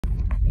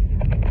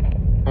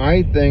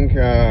I think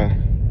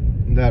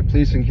that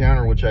police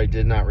encounter, which I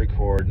did not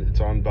record, it's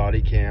on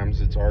body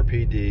cams, it's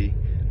RPD.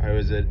 I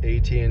was at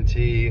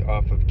AT&T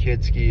off of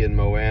Kidski and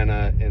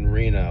Moana in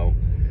Reno.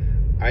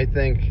 I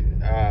think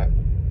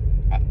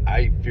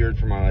I feared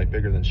for my life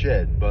bigger than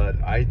shit,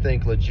 but I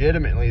think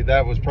legitimately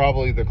that was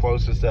probably the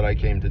closest that I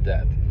came to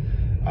death.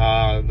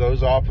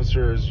 Those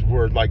officers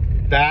were like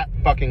that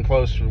fucking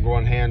close from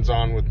going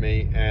hands-on with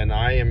me, and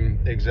I am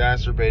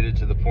exacerbated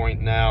to the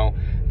point now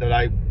that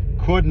I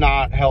could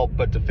not help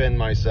but defend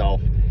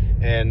myself.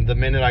 And the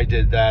minute I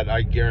did that,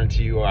 I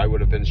guarantee you I would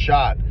have been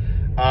shot.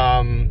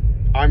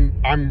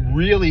 I'm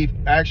really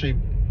actually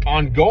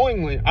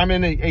ongoingly, I'm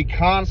in a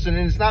constant,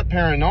 and it's not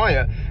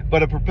paranoia,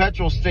 but a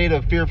perpetual state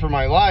of fear for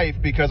my life,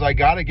 because I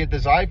got to get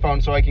this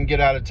iPhone so I can get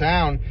out of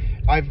town.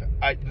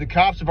 The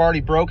cops have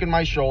already broken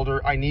my shoulder.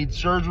 I need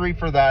surgery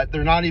for that.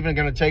 They're not even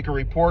going to take a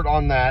report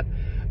on that.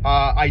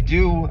 I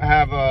do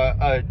have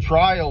a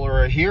trial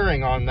or a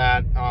hearing on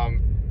that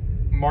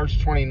March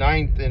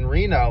 29th in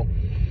Reno.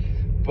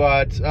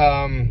 But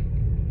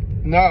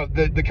no,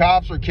 the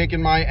cops are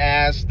kicking my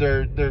ass.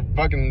 They're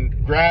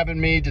fucking grabbing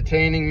me,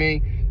 detaining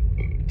me,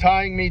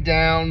 tying me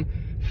down.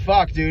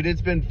 Fuck, dude,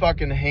 it's been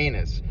fucking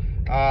heinous.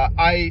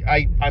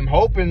 I'm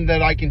hoping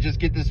that I can just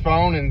get this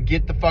phone and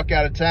get the fuck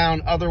out of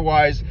town.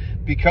 Otherwise,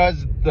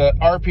 because the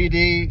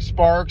RPD,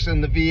 Sparks,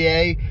 and the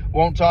VA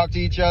won't talk to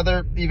each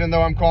other, even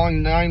though I'm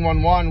calling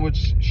 911,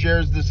 which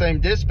shares the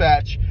same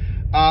dispatch,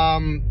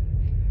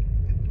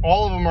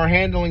 all of them are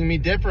handling me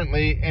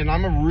differently, and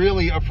I'm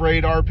really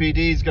afraid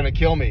RPD is going to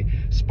kill me.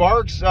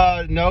 Sparks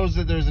knows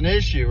that there's an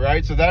issue,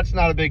 right? So that's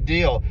not a big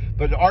deal.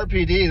 But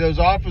RPD, those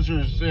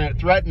officers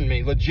threatened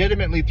me,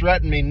 legitimately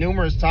threatened me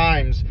numerous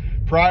times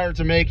prior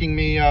to making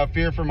me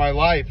fear for my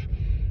life.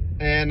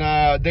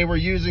 And they were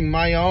using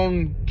my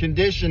own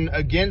condition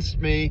against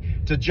me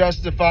to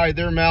justify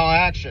their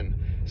malaction.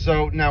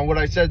 So now what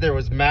I said there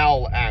was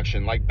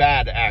malaction, like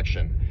bad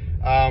action.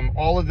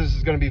 All of this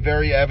is going to be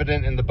very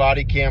evident in the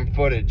body cam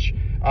footage.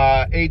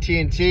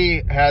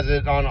 AT&T has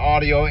it on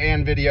audio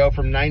and video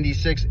from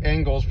 96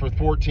 angles for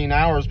 14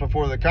 hours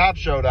before the cops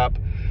showed up.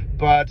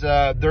 But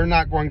they're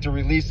not going to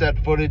release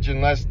that footage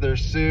unless they're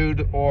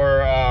sued,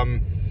 or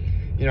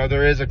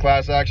there is a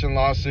class action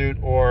lawsuit,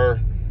 or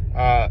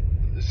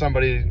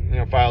somebody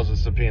files a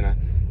subpoena.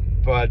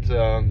 But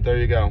there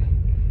you go.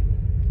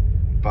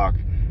 Fuck.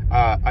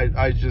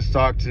 I just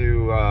talked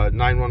to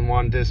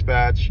 911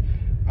 dispatch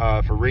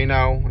for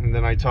Reno, and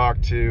then I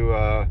talked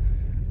to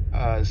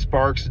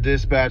Sparks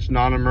dispatch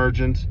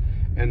non-emergent,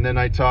 and then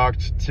I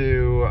talked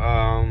to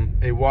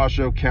a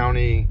Washoe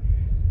County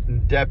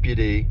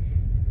deputy.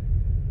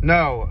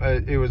 No,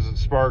 it was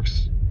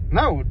Sparks.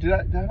 No, did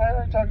I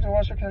already talk to a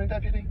Washoe County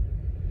deputy?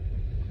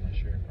 I'm not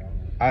sure,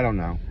 probably. I don't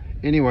know.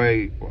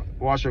 Anyway,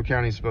 Washoe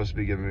County is supposed to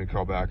be giving me a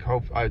call back.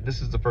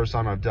 This is the first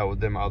time I've dealt with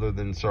them other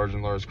than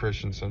Sergeant Lars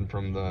Christensen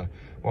from the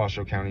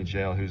Washoe County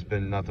Jail, who's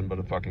been nothing but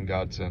a fucking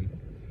godsend.